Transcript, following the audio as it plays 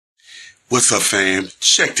What's up, fam?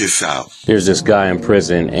 Check this out. There's this guy in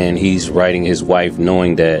prison, and he's writing his wife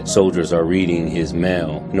knowing that soldiers are reading his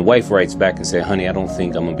mail. And the wife writes back and said, honey, I don't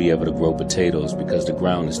think I'm going to be able to grow potatoes because the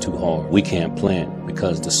ground is too hard. We can't plant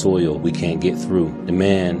because the soil we can't get through. The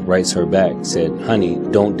man writes her back, said, honey,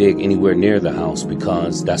 don't dig anywhere near the house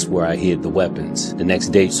because that's where I hid the weapons. The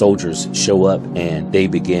next day, soldiers show up and they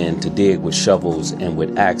begin to dig with shovels and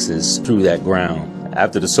with axes through that ground.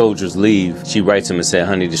 After the soldiers leave, she writes him and said,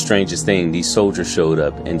 honey, the strangest thing, these soldiers showed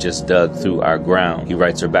up and just dug through our ground. He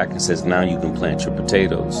writes her back and says, now you can plant your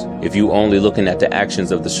potatoes. If you only looking at the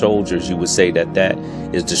actions of the soldiers, you would say that that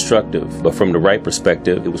is destructive. But from the right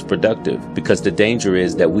perspective, it was productive, because the danger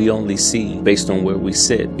is that we only see based on where we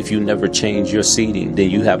sit. If you never change your seating, then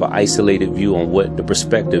you have an isolated view on what the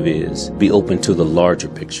perspective is. Be open to the larger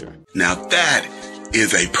picture. Now that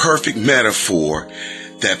is a perfect metaphor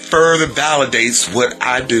that further validates what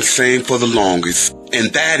I've been saying for the longest,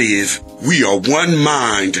 and that is, we are one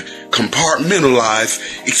mind,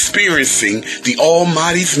 compartmentalized, experiencing the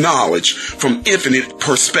Almighty's knowledge from infinite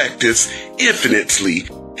perspectives infinitely,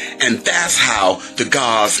 and that's how the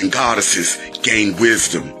gods and goddesses gain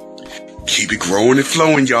wisdom. Keep it growing and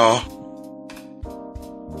flowing, y'all.